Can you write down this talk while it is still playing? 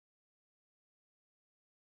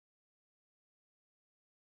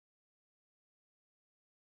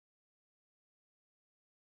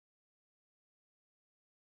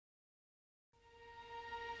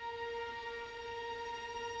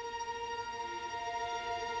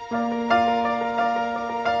I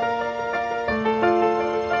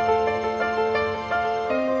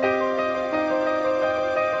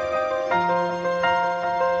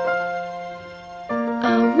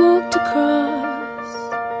walked across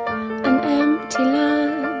an empty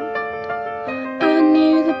land. I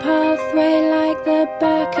knew the pathway like the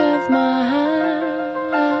back of my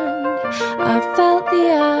hand. I felt the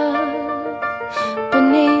earth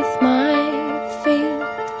beneath my feet,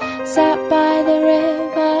 sat by the river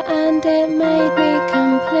and it made me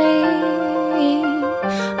complete.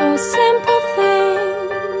 Oh, simple thing,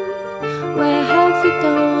 where have you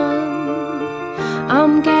gone?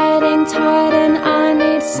 I'm getting tired and I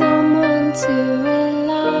need someone to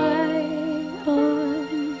rely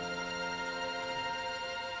on.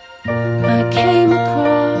 I came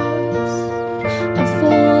across a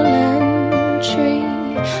fallen tree.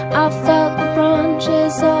 I felt the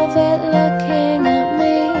branches of it looking at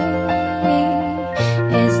me.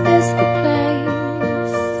 Is this the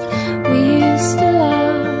place we used to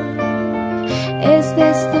love? Is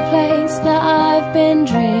this the place that I've been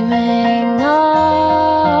dreaming of?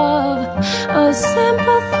 Oh,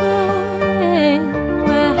 simple thing,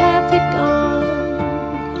 where have you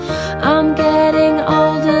gone? I'm getting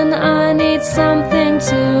old and I need something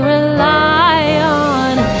to rely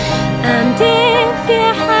on. And if you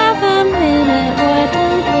have a minute, why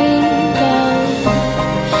don't we go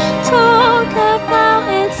talk about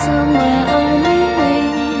it somewhere only we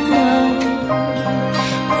know?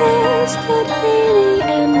 This could be the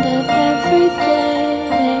end of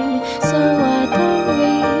everything, so why don't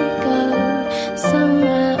we go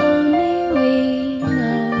somewhere only we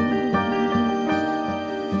know?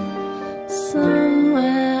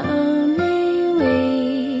 Somewhere only we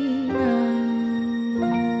know.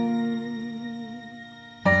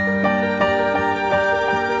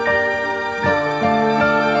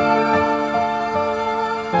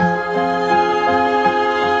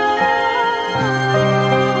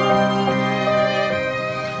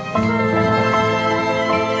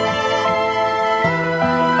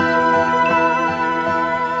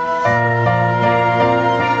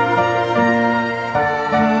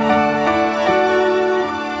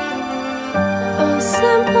 Oh,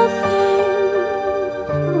 simple thing,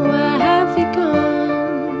 where have you gone?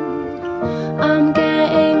 I'm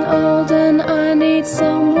getting old and I need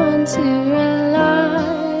someone to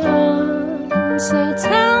rely on. So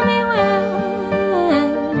tell me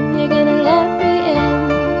when you're gonna let me in.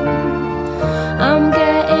 I'm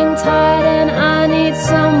getting tired and I need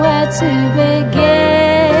somewhere to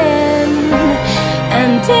begin.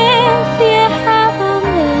 And if